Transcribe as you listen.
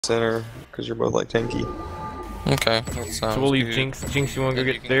center because you're both like tanky. Okay, that sounds So we'll leave good. Jinx. Jinx, you want to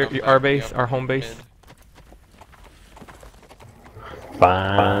go Then get you their can come our back base, up our home base? mid.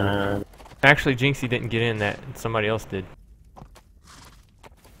 Fine. Actually, Jinxie didn't get in that. Somebody else did.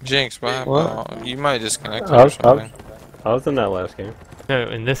 Jinx, what happened? What? Oh, you might have disconnected I or was, something. I was in that last game. No,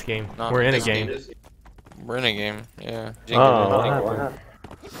 in this game. Not We're in a this game. We're in a game, yeah. Jinx Oh, is in a what game. happened?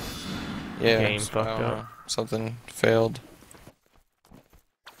 Yeah, Game so, fucked I don't up. know. Something failed.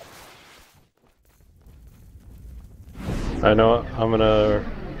 I know. I'm gonna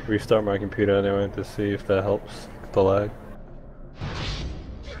restart my computer anyway to see if that helps the lag.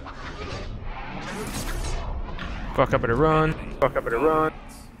 Fuck up at a run. Fuck up at a run.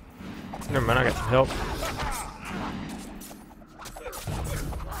 Never mind, I got some help.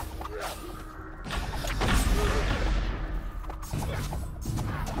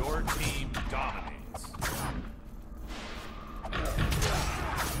 Your team dominates.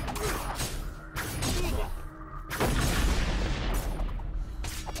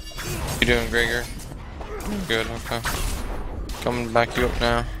 You doing, Gregor? Good, okay. Coming back you up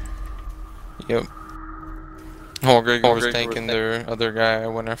now. Yep. Oh, Gregor was tanking their other guy. I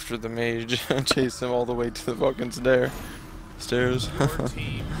went after the mage and chased him all the way to the fucking stairs. Your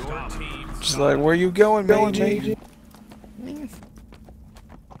team dominates. Just like, where you going, mage?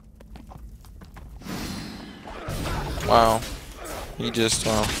 Wow. He just,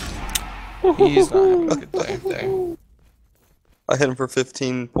 he's not having a good day. I hit him for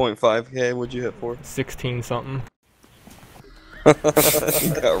 15.5k. What'd you hit for? 16 something. He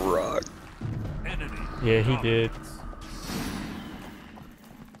got rocked. Enemy. Yeah, he did.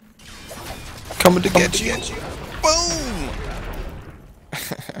 Coming to get you. Boom!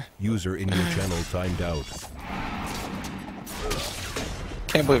 User in your channel timed out.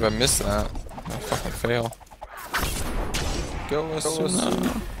 Can't believe I missed that. I fucking fail. Go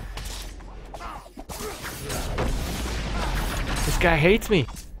Asuna. This guy hates me.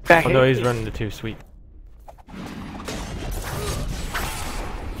 Oh no, he's running the 2, sweet.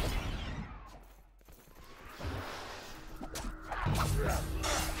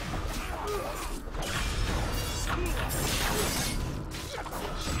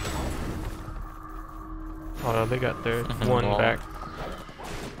 Oh no, they got their 1 Wow. back.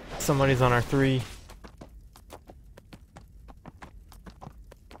 Somebody's on our 3.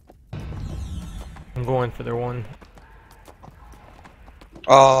 I'm going for their 1.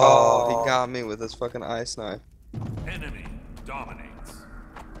 Oh, he got me with his fucking ice knife. Enemy dominates.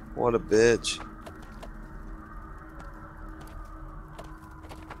 What a bitch.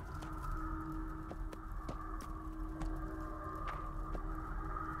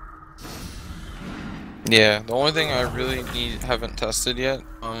 Yeah, the only thing I really haven't tested yet,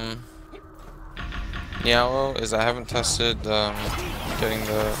 Nialo, is I haven't tested getting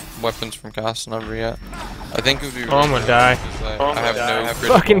the weapons from Casanova yet. I think it would be really Oh, I'm gonna nice die. because I have no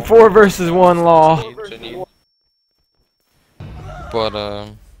critical Fucking 4 versus 1 law. which I need.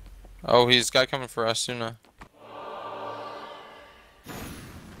 But oh, he's guy coming for Asuna.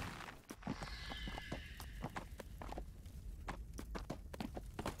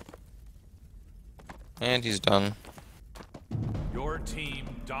 And he's done. Your team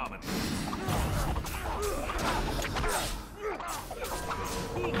dominates.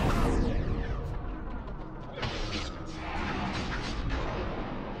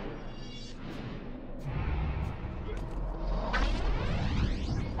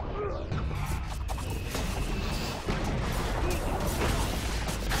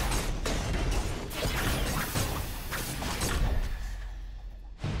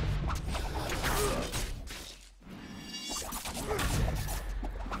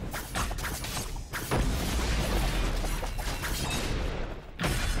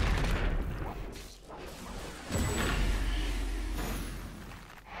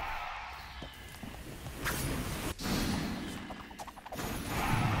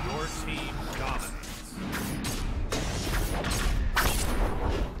 Your team dominates.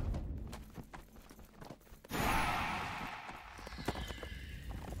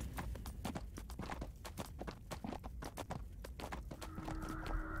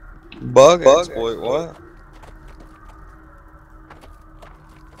 Bug exploit, what?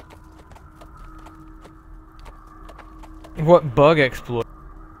 What bug exploit?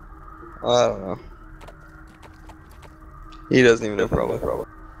 I don't know. He doesn't even know probably.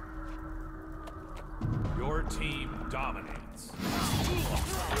 Your team dominates.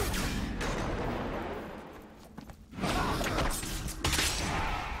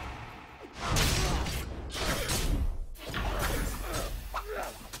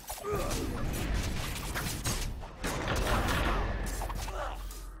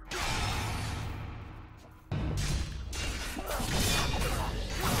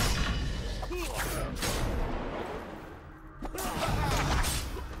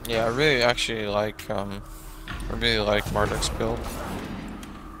 Yeah, I really actually like Marduk's build.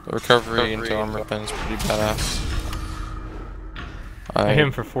 The recovery into armor pen is pretty badass. I I hit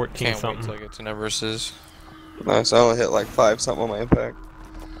him for 14 can't something. wait till I get to Embers. Nice. I only hit like 5 something on my impact.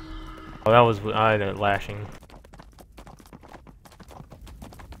 Oh, that was I had a lashing.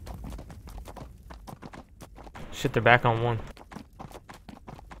 Shit, they're back on 1.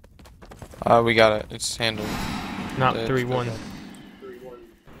 We got it. It's handled. Not It's 3-1. good.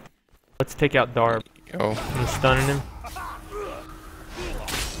 Let's take out Darb. Yo. I'm stunning him.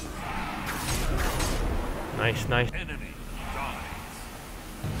 Nice, nice. Enemy dominates.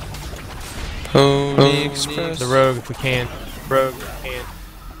 Pony Express. The rogue if we can. Rogue if we can.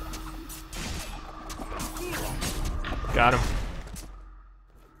 Got him.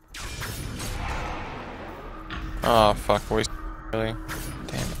 Oh fuck, really? Damn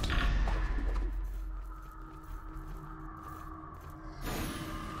it.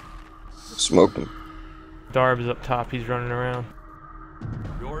 Smoked him. Darb's up top, he's running around.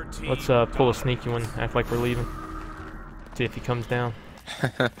 Your team Let's pull a sneaky one, act like we're leaving. See if he comes down.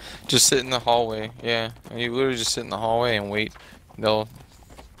 Just sit in the hallway. Yeah, you literally just sit in the hallway and wait. They'll.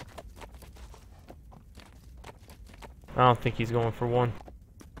 I don't think he's going for 1.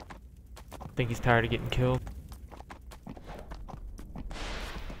 I think he's tired of getting killed.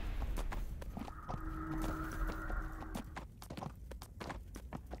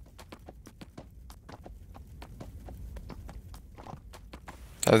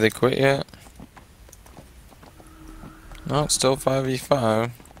 Have they quit yet? No, it's still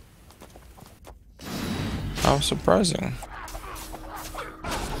 5v5. How surprising.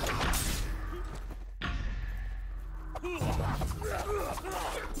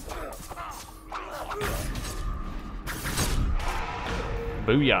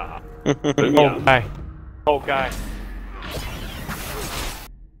 Booyah! Booyah! Oh, guy. Oh, guy.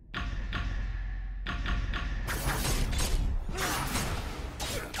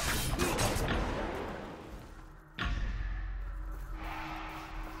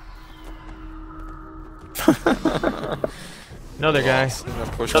 Another guy. I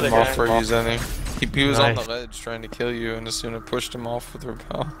pushed him off for you, Zenny. He was on Nice. the ledge trying to kill you, and as soon as I pushed him off with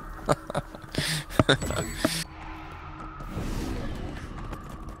repel.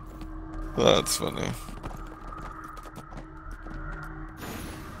 That's funny.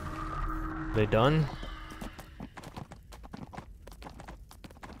 They done?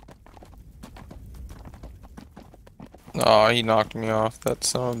 Oh, he knocked me off, that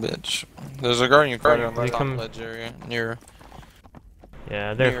son of a bitch. There's a guardian fighter on the They top come- ledge area, near.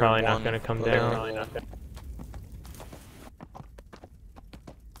 Yeah, they're Near probably not one, gonna come but down.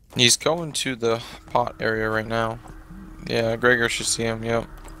 He's going to the pot area right now. Yeah, Gregor should see him, yep.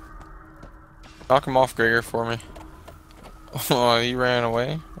 Knock him off, Gregor, for me. Oh, he ran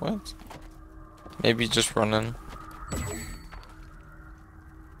away? What? Maybe he's just running.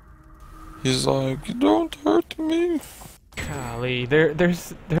 He's like, don't hurt me. Golly,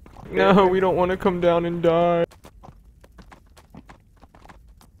 there's no, we don't want to come down and die.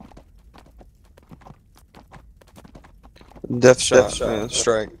 Death shot, man,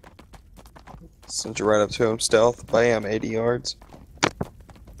 strike. Sent you right up to him, stealth. Bam, 80 yards.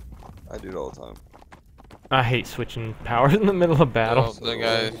 I do it all the time. I hate switching powers in the middle of battle. Oh,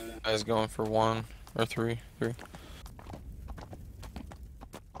 the guy's going for 1 or 3.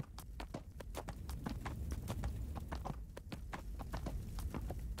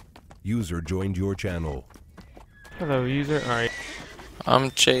 User joined your channel. Hello, user. Alright.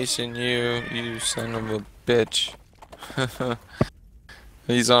 I'm chasing you, you son of a bitch.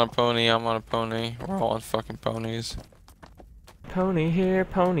 He's on a pony, I'm on a pony. We're all on fucking ponies. Pony here,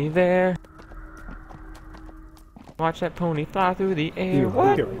 pony there. Watch that pony fly through the air.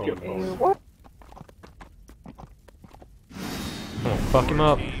 What? Oh, fuck him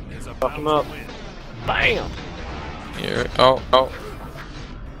up. team is Fuck him about up. to win. Bam! Here, oh.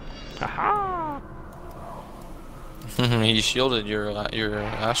 Haha! He shielded your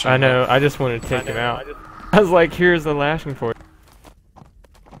lashing. I know, I just wanted to take him out. I was like, here's the lashing for it.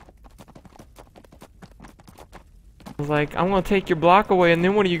 I was like, I'm gonna take your block away, and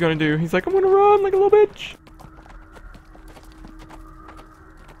then what are you gonna do? He's like, I'm gonna run like a little bitch.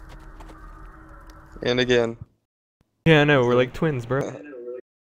 And again. Yeah, I know, we're like twins, bro.